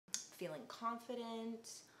feeling confident.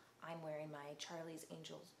 I'm wearing my Charlie's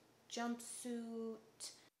Angels jumpsuit.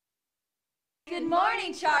 Good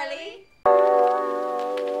morning, Charlie.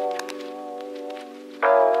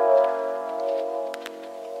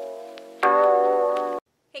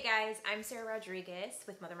 Hey guys, I'm Sarah Rodriguez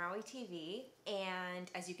with Mother Maui TV, and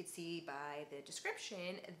as you can see by the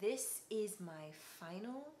description, this is my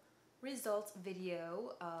final results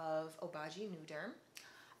video of Obagi Nu Derm.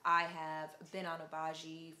 I have been on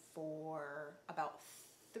Obagi for about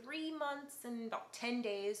 3 months and about 10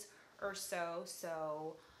 days or so,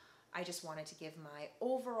 so I just wanted to give my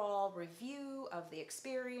overall review of the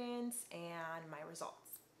experience and my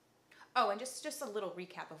results. Oh, and just a little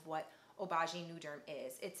recap of what Obagi Nu Derm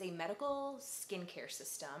is. It's a medical skincare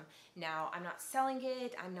system. Now, I'm not selling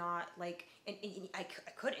it. I'm not like, I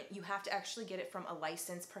couldn't. You have to actually get it from a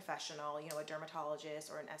licensed professional, you know, a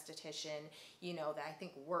dermatologist or an esthetician, you know, that I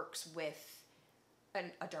think works with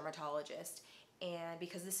a dermatologist. And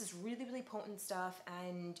because this is really, really potent stuff,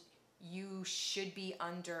 and you should be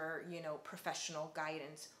under, you know, professional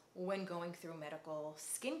guidance when going through medical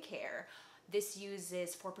skincare. This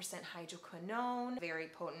uses 4% hydroquinone, very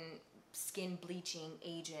potent skin bleaching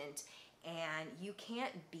agent, and you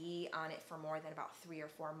can't be on it for more than about 3 or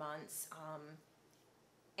 4 months,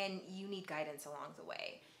 and you need guidance along the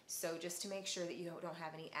way. So just to make sure that you don't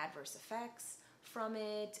have any adverse effects from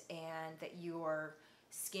it and that your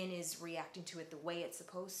skin is reacting to it the way it's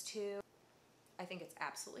supposed to. I think it's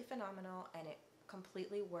absolutely phenomenal and it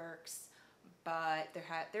completely works. But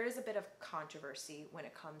there is a bit of controversy when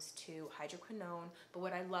it comes to hydroquinone. But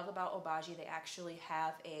what I love about Obagi, they actually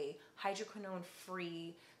have a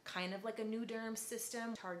hydroquinone-free, kind of like a Nu Derm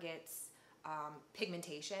system, targets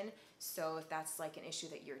pigmentation. So if that's like an issue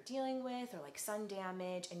that you're dealing with, or like sun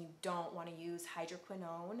damage, and you don't want to use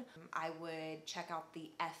hydroquinone, I would check out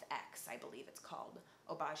the FX, I believe it's called,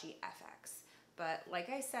 Obagi FX. But like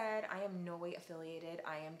I said, I am no way affiliated.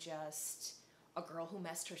 I am just a girl who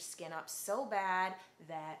messed her skin up so bad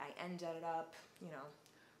that I ended up, you know,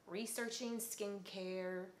 researching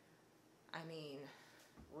skincare. I mean,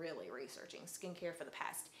 really researching skincare for the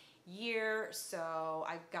past year. So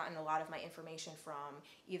I've gotten a lot of my information from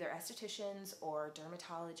either estheticians or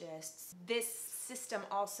dermatologists. This system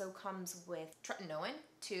also comes with tretinoin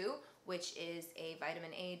too, which is a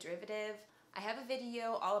vitamin A derivative. I have a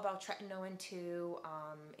video all about tretinoin too,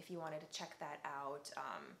 if you wanted to check that out.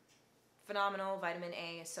 Phenomenal. Vitamin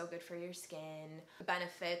A is so good for your skin. The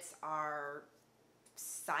benefits are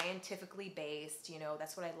scientifically based. You know,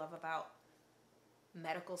 that's what I love about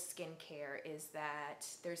medical skincare, is that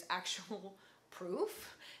there's actual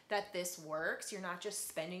proof that this works. You're not just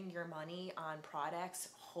spending your money on products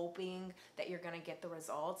hoping that you're gonna get the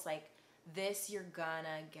results. Like this, you're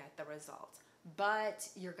gonna get the results, but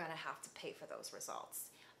you're gonna have to pay for those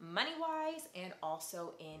results, money-wise and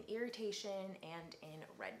also in irritation and in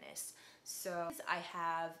redness. So I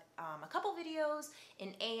have a couple videos,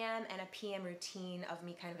 an AM and a PM routine of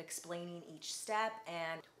me kind of explaining each step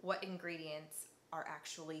and what ingredients are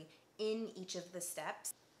actually in each of the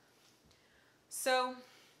steps. So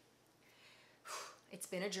it's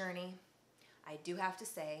been a journey. I do have to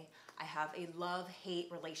say, I have a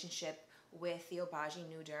love-hate relationship with the Obagi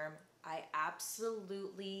Nu Derm. I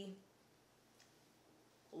absolutely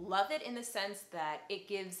love it in the sense that it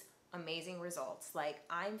gives amazing results. Like,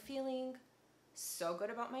 I'm feeling so good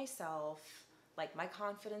about myself. Like, my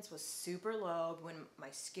confidence was super low when my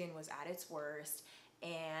skin was at its worst,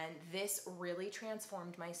 and this really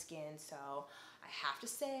transformed my skin. So I have to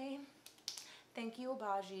say thank you,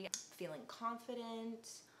 Obagi. Feeling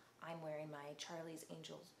confident. I'm wearing my Charlie's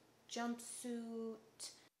Angels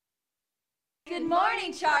jumpsuit. Good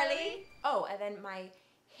morning, Charlie. Oh, and then my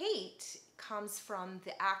hate comes from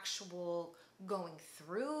the actual going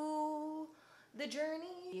through the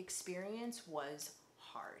journey. The experience was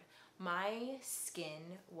hard. My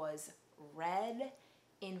skin was red,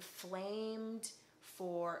 inflamed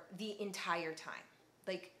for the entire time.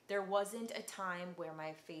 Like, there wasn't a time where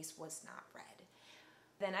my face was not red.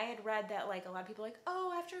 Then I had read that like a lot of people are like,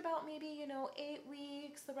 oh, after about maybe, you know, 8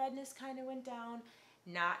 weeks, the redness kind of went down.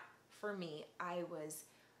 Not for me. I was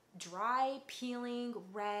dry, peeling,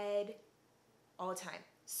 red all the time.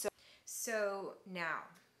 So now,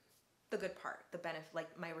 the good part, the benefit,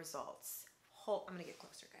 like my results. I'm gonna get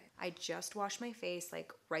closer, guys. I just washed my face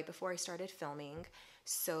like right before I started filming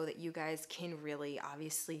so that you guys can really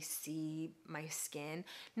obviously see my skin.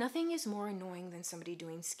 Nothing is more annoying than somebody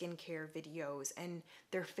doing skincare videos and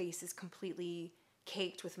their face is completely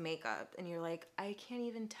caked with makeup and you're like, I can't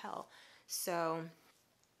even tell. So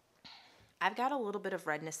I've got a little bit of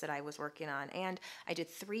redness that I was working on, and I did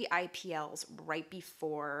 3 IPLs right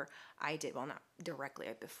before I did, well, not directly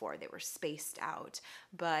before, they were spaced out,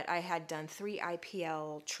 but I had done 3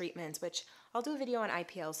 IPL treatments, which I'll do a video on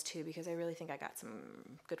IPLs too, because I really think I got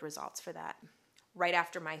some good results for that. Right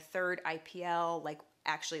after my 3rd IPL, like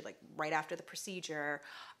right after the procedure,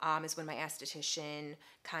 is when my esthetician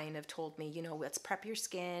kind of told me, you know, let's prep your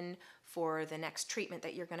skin for the next treatment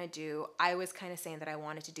that you're gonna do. I was kind of saying that I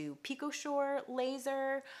wanted to do PicoSure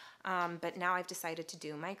laser, but now I've decided to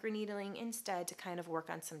do microneedling instead to kind of work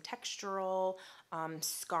on some textural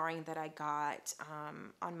scarring that I got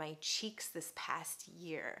on my cheeks this past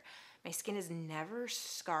year. My skin is never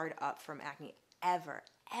scarred up from acne, ever.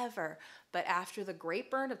 But after the great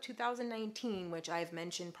burn of 2019, which I've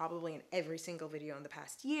mentioned probably in every single video in the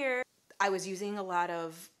past year, I was using a lot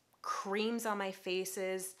of creams on my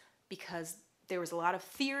faces because there was a lot of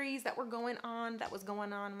theories that was going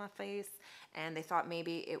on in my face, and they thought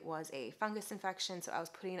maybe it was a fungus infection. So I was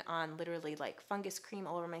putting on literally like fungus cream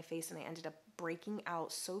all over my face, and I ended up breaking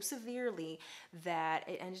out so severely that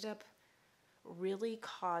it ended up really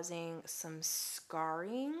causing some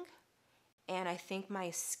scarring. And I think my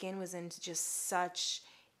skin was in just such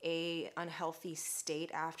a unhealthy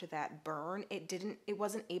state after that burn. It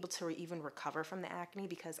wasn't able to even recover from the acne,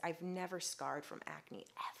 because I've never scarred from acne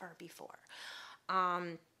ever before.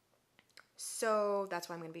 So that's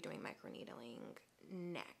why I'm going to be doing microneedling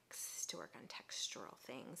next to work on textural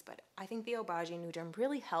things. But I think the Obagi Nu Derm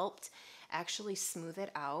really helped actually smooth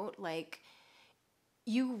it out. Like,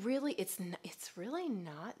 it's really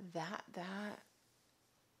not that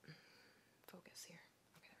focus here.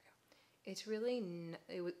 Okay, there we go. It's really,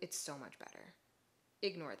 it's so much better.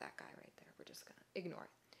 Ignore that guy right there. We're just gonna ignore it.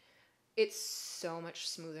 It's so much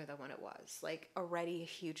smoother than what it was. Like, already a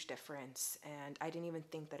huge difference. And I didn't even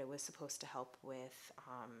think that it was supposed to help with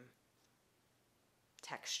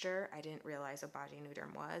texture. I didn't realize Obagi Nu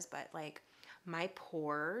Derm was, but like, my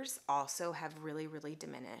pores also have really, really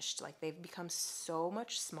diminished. Like, they've become so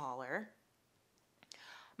much smaller.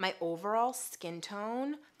 My overall skin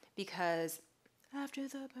tone, because after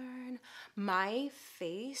the burn, my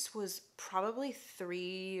face was probably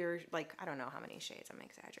 3 or like, I don't know how many shades, I'm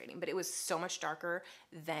exaggerating, but it was so much darker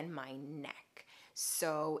than my neck.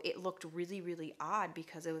 So it looked really, really odd,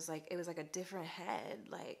 because it was like a different head,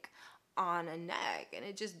 like on a neck, and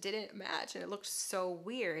it just didn't match, and it looked so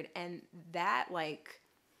weird. And that, like,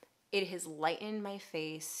 it has lightened my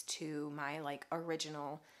face to my like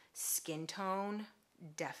original skin tone,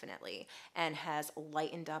 definitely, and has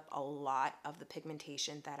lightened up a lot of the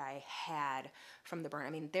pigmentation that I had from the burn. I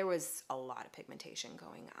mean, there was a lot of pigmentation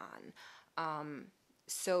going on.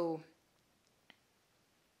 So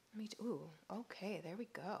let me, ooh, okay, there we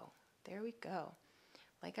go.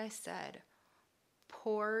 Like I said,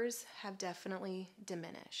 pores have definitely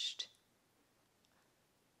diminished.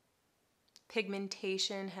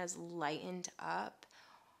 Pigmentation has lightened up.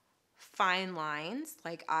 Fine lines,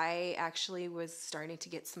 like I actually was starting to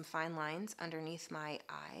get some fine lines underneath my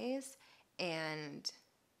eyes, and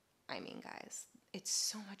I mean, guys, it's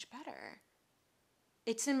so much better.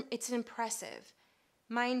 It's impressive.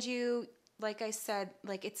 Mind you, like I said,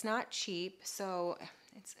 like, it's not cheap, so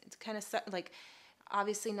it's kind of like,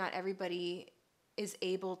 obviously not everybody is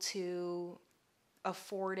able to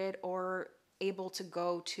afford it or able to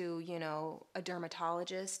go to, you know, a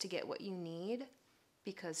dermatologist to get what you need,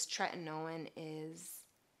 because tretinoin is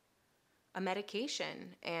a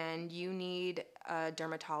medication and you need a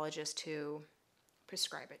dermatologist to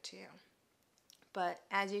prescribe it to you. But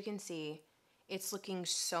as you can see, it's looking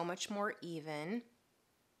so much more even,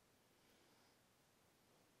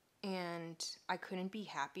 and I couldn't be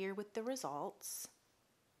happier with the results.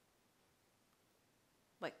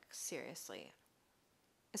 Like, seriously.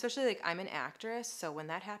 Especially, like, I'm an actress, so when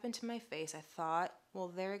that happened to my face, I thought, well,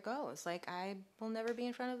 there it goes. Like, I will never be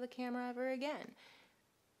in front of the camera ever again.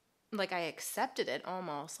 Like, I accepted it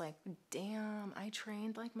almost. Like, damn, I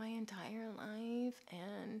trained, like, my entire life,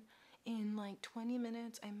 and in, like, 20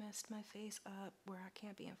 minutes, I messed my face up where I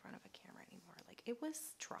can't be in front of a camera anymore. Like, it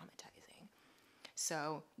was traumatizing.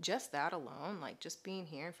 So, just that alone, like, just being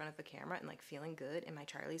here in front of the camera and, like, feeling good in my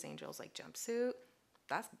Charlie's Angels, like, jumpsuit,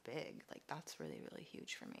 that's big. Like, that's really, really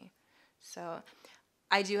huge for me. So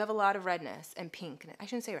I do have a lot of redness and pink. I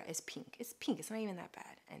shouldn't say red. It's pink. It's pink. It's not even that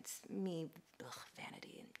bad. And it's me,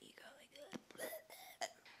 vanity and ego. Like,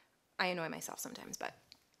 I annoy myself sometimes. But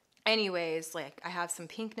anyways, like, I have some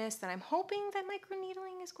pinkness that I'm hoping that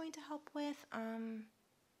microneedling is going to help with.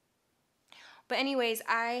 But anyways,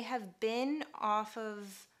 I have been off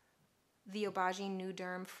of the Obagi Nu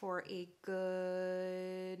Derm for a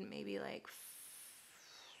good maybe like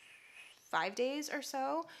 5 days or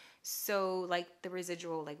so. So like the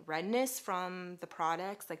residual like redness from the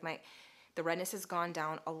products, like the redness has gone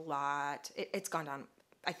down a lot. It's gone down,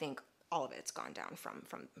 I think all of it's gone down from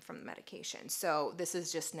the medication. So this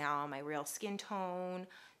is just now my real skin tone,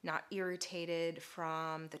 not irritated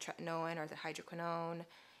from the tretinoin or the hydroquinone.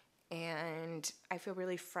 And I feel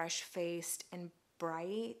really fresh-faced and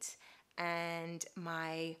bright. And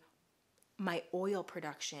my oil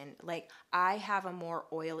production, like I have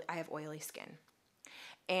oily skin.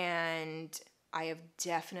 And I have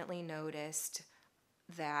definitely noticed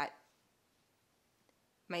that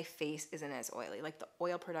my face isn't as oily. Like the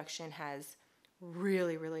oil production has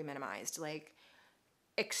really, really minimized, like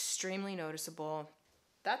extremely noticeable.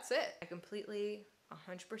 That's it. I completely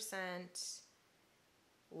 100%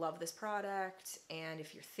 love this product. And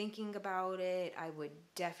if you're thinking about it, I would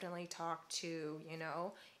definitely talk to, you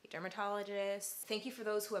know, a dermatologist. Thank you for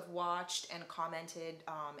those who have watched and commented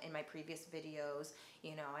in my previous videos.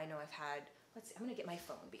 You know I've had, let's see, I'm gonna get my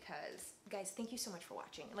phone because guys, thank you so much for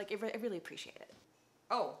watching. Like I really appreciate it.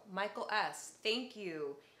 Oh, Michael S., thank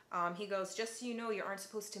you. He goes, just so you know, you aren't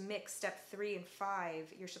supposed to mix step 3 and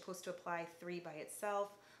 5. You're supposed to apply 3 by itself,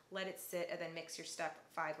 let it sit, and then mix your step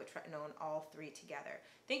 5 with tretinoin, all 3 together.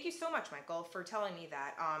 Thank you so much, Michael, for telling me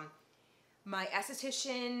that. My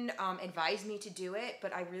esthetician advised me to do it,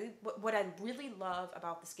 but what I really love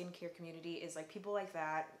about the skincare community is like people like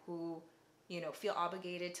that who, you know, feel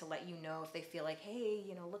obligated to let you know if they feel like, hey,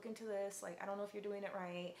 you know, look into this. Like, I don't know if you're doing it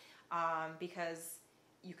right, because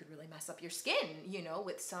you could really mess up your skin, you know,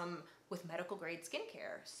 with medical grade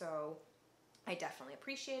skincare. So I definitely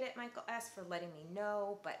appreciate it, Michael S., for letting me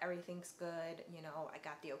know, but everything's good. You know, I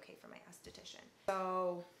got the okay from my esthetician.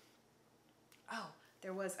 So, oh,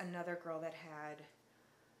 there was another girl that had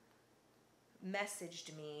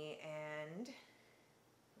messaged me, and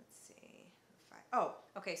let's see, oh,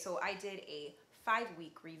 okay, so I did a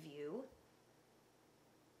 5-week review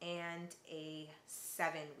and a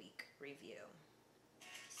 7-week review.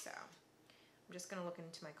 So I'm just gonna look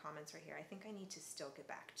into my comments right here. I think I need to still get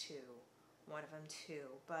back to one of them too.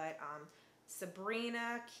 But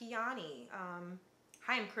Sabrina Kiani,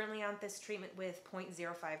 hi, I'm currently on this treatment with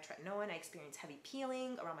 0.05 tretinoin. I experience heavy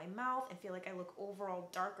peeling around my mouth and feel like I look overall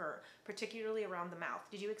darker, particularly around the mouth.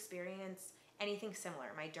 Did you experience anything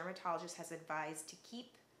similar? My dermatologist has advised to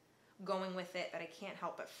keep going with it, but I can't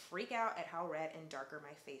help but freak out at how red and darker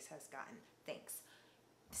my face has gotten. Thanks.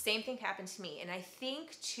 Same thing happened to me. And I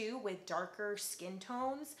think too, with darker skin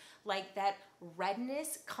tones, like that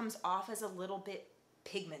redness comes off as a little bit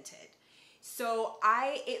pigmented. So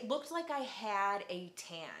it looked like I had a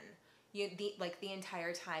tan the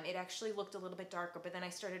entire time. It actually looked a little bit darker, but then I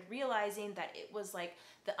started realizing that it was like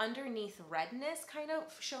the underneath redness kind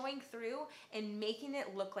of showing through and making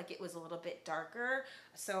it look like it was a little bit darker.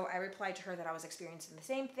 So I replied to her that I was experiencing the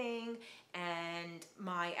same thing, and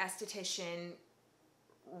my esthetician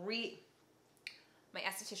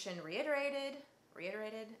reiterated,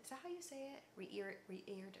 is that how you say it?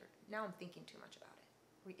 Reiterated. Now I'm thinking too much about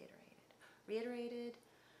it. Reiterated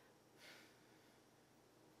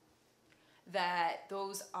that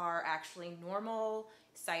those are actually normal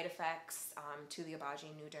side effects to the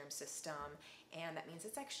Obagi Nu Derm system, and that means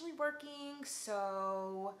it's actually working.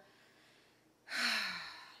 So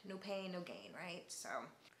no pain, no gain, right? So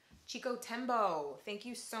Chico Tembo, thank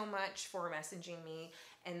you so much for messaging me.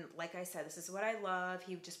 And like I said, this is what I love.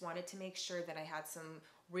 He just wanted to make sure that I had some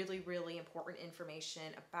really, really important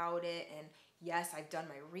information about it. And yes, I've done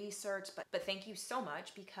my research, but thank you so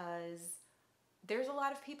much, because there's a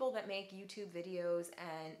lot of people that make YouTube videos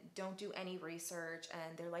and don't do any research,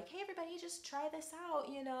 and they're like, hey, everybody, just try this out,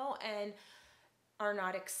 you know, and are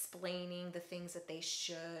not explaining the things that they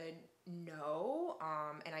should know.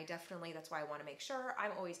 And I definitely, that's why I want to make sure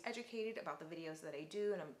I'm always educated about the videos that I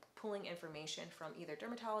do, and I'm pulling information from either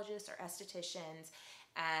dermatologists or estheticians,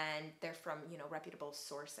 and they're from, you know, reputable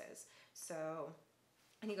sources. So,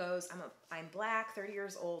 and he goes, I'm black, 30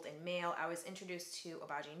 years old, and male. I was introduced to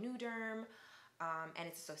Obagi Nu Derm and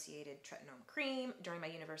its associated tretinoin cream during my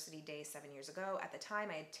university days 7 years ago. At the time,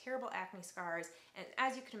 I had terrible acne scars, and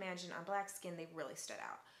as you can imagine, on black skin, they really stood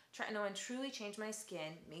out. Tretinoin truly changed my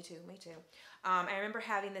skin. Me too, me too. I remember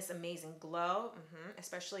having this amazing glow,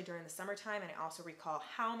 especially during the summertime, and I also recall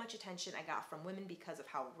how much attention I got from women because of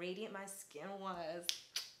how radiant my skin was.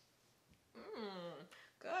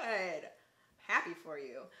 Good. Happy for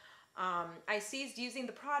you. I ceased using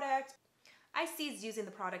the product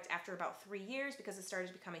after about 3 years because it started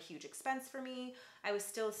to become a huge expense for me. I was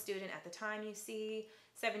still a student at the time, you see.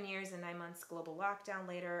 7 years and 9 months global lockdown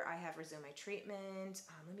later, I have resumed my treatment.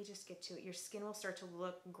 Let me just get to it. Your skin will start to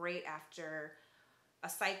look great after a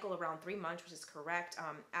cycle around 3 months, which is correct.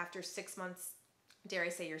 After 6 months, dare I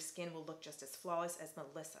say, your skin will look just as flawless as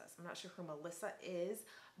Melissa's. I'm not sure who Melissa is,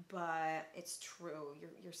 but it's true.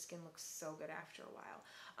 Your skin looks so good after a while.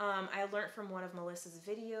 I learned from one of Melissa's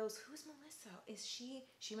videos. Who's Melissa? Is she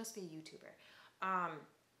must be a YouTuber.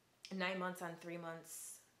 9 months on 3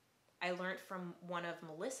 months. I learned from one of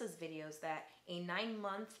Melissa's videos that a 9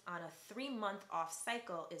 month on a 3 month off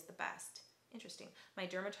cycle is the best. Interesting. My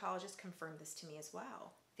dermatologist confirmed this to me as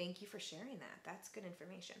well. Thank you for sharing that. That's good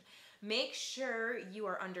information. Make sure you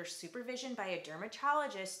are under supervision by a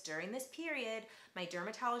dermatologist during this period. My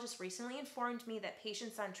dermatologist recently informed me that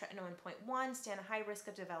patients on tretinoin 0.1 stand a high risk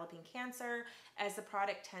of developing cancer, as the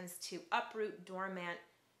product tends to uproot dormant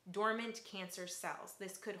cancer cells.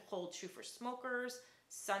 This could hold true for smokers,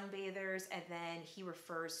 sunbathers, and then he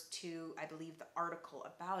refers to, I believe, the article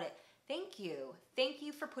about it. Thank you. Thank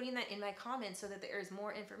you for putting that in my comments so that there is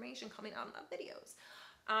more information coming out in the videos.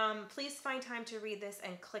 Please find time to read this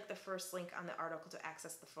and click the first link on the article to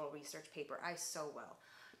access the full research paper. I so will.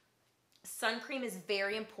 Sun cream is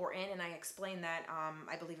very important, and I explained that,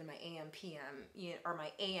 I believe, in my AM, PM, or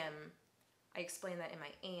my AM. I explained that in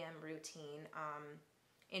my AM routine.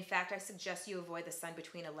 In fact, I suggest you avoid the sun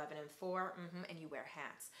between 11 and 4, and you wear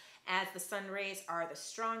hats, as the sun rays are the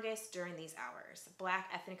strongest during these hours. Black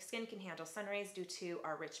ethnic skin can handle sun rays due to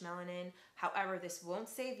our rich melanin. However, this won't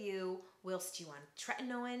save you whilst you on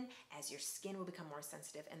tretinoin, as your skin will become more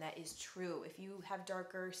sensitive, and that is true. If you have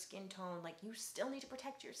darker skin tone, like, you still need to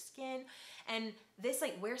protect your skin. And this,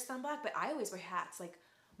 like, wear sunblock, but I always wear hats. Like,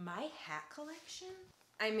 my hat collection,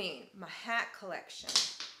 my hat collection.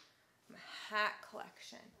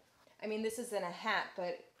 I mean, this isn't a hat,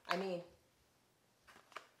 but I mean,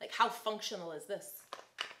 like, how functional is this?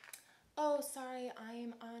 Oh, sorry, I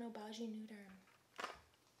am on Obagi Nu Derm.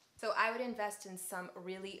 So I would invest in some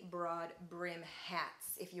really broad brim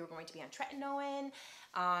hats if you were going to be on tretinoin,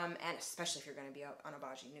 and especially if you're going to be on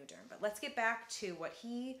Obagi Nu Derm. But let's get back to what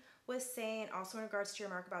he was saying. Also, in regards to your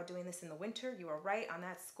remark about doing this in the winter, you are right on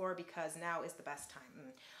that score, because now is the best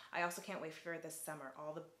time. I also can't wait for this summer.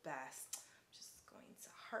 All the best. Just going to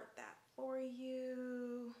heart that for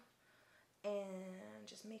you and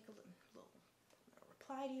just make a little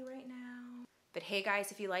reply to you right now. But hey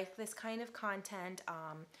guys, if you like this kind of content,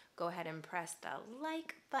 go ahead and press the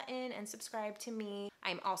like button and subscribe to me.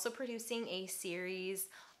 I'm also producing a series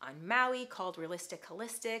on Maui called Realistic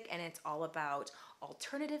Holistic, and it's all about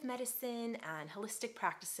alternative medicine and holistic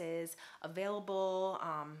practices available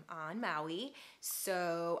on Maui.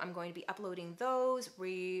 So I'm going to be uploading those.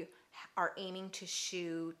 We are aiming to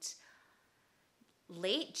shoot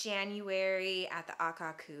late January at the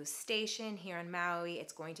Akaku station here on Maui.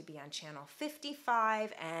 It's going to be on channel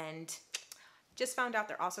 55, and just found out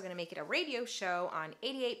they're also going to make it a radio show on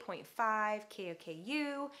 88.5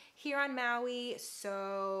 KOKU here on Maui.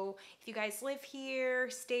 So if you guys live here,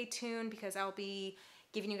 stay tuned, because I'll be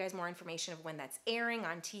giving you guys more information of when that's airing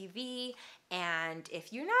on TV. And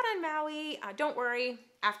if you're not on Maui, don't worry.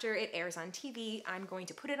 After it airs on TV, I'm going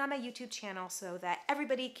to put it on my YouTube channel so that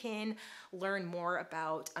everybody can learn more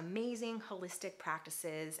about amazing holistic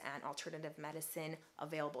practices and alternative medicine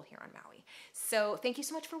available here on Maui. So thank you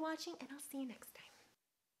so much for watching, and I'll see you next time.